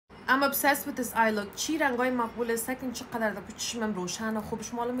I'm obsessed with this eye look. چی رنگای مقبول سکن چقدر در چشمم روشن و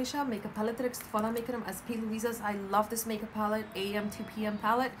خوبش معلوم میشه. میکاپ پالت رو استفاده میکنم از P. Louise's. I love this makeup palette, AM to PM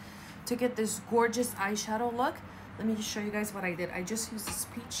palette, to get this gorgeous eyeshadow look. Let me just show you guys what I did. I just used this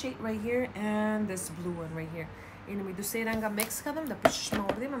peach shade right here and this blue one right here. اینو می دوسته رنگا mix کردم در چشم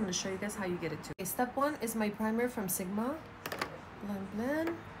آوردیم. I'm going to show you guys how you get it too. Okay, step 1 is my primer from Sigma. Blend, blend.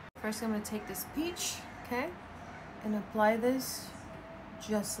 First I'm going to take this peach, okay, and apply this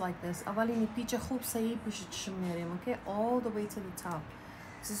just like this. اول این پیچ خوب صحیح پیش چشم میاریم, okay, all the way to the top.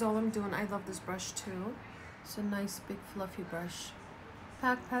 This is all I'm doing. I love this brush too. It's a nice big fluffy brush.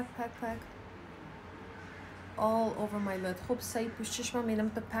 Pack, pack, pack, pack. All over my lid. خوب صحیح پیش چشم میاریم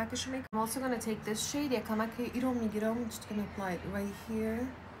تا پکش میکنم. I'm also going to take this shade. یکم که ایرو میگیرم. Just going to apply it right here.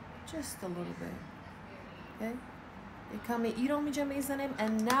 Just a little bit. Okay. یکم ایرو میزنیم.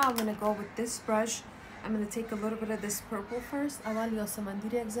 And now I'm going to go with this brush. I'm going to take a little bit of this purple first. اول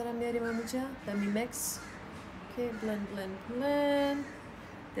یاسمندی یک ذره میاریم اینجا. Let me mix. Okay, blend, blend, blend.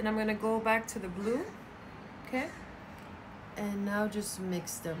 Then I'm going to go back to the blue. Okay. And now just mix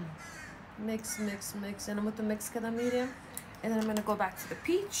them. Mix, mix, mix. And I'm going to mix کردم میاریم. And then I'm going to go back to the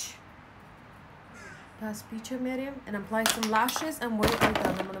peach. Past peach میاریم. And apply some lashes and weigh it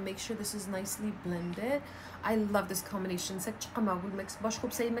down. I'm going to make sure this is nicely blended. I love this combination. سک چقدر معقول mix باش.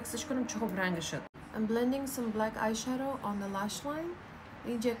 خوب صحیح mixش کنم چه خوب رنگ شد. I'm blending some black eyeshadow on the lash line.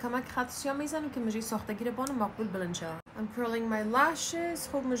 اینجا کمک خط سیاه میزنم که مجری ساختگی رو بانم مقبول بلند شه. I'm curling my lashes.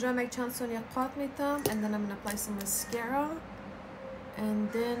 خوب مجرم یک چند ثانیه قاط میتم. And then I'm going to apply some mascara.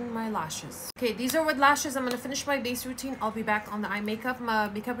 And then my lashes. Okay, these are with lashes. I'm going to finish my base routine. I'll be back on the eye makeup. ما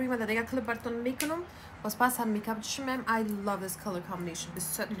makeup روی من دیگه کلیپ براتون میکنم. باز پس هم makeup چشمم. I love this color combination.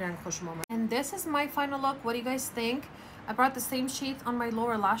 بسیار رنگ خوشم آمد. And this is my final look. What do you guys think? I brought the same shades on my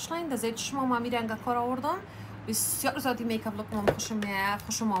lower lash line. در زیر چشمم ما رنگ کار آوردم. بسیار زیادی makeup look ما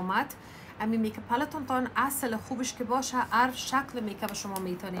خوشم آمد. امی میکاپ پالتون تان اصل خوبش که باشه هر شکل میکاپ شما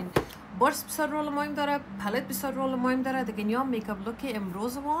میتونین. برس بسیار رول مهم داره، پالت بسیار رول مهم داره. دیگه نیا میکاپ لوک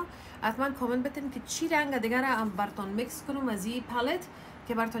امروز ما حتما کامنت بتین که چی رنگ دیگه را براتون میکس کنم از این پالت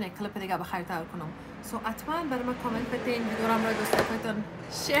که براتون یک کلیپ دیگه بخیر تر کنم. سو حتما برای من کامنت بتین، ویدیورم را دوستانتون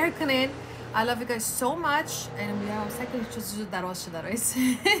شیر کنین. I love you guys so much. and میرم سکن چیزی دراز شده رئیس.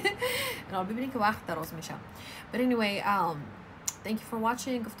 اینا ببینید که وقت دراز میشه. But anyway, thank you for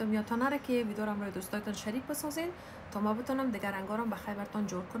watching. گفتم یادتون نره که ویدیورم رو دوستانتون شریک بسازین تا ما بتونم دیگر رنگارم بخیر براتون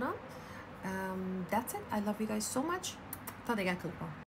جور کنم. That's it. I love you guys so much. تا دیگر کلیپا.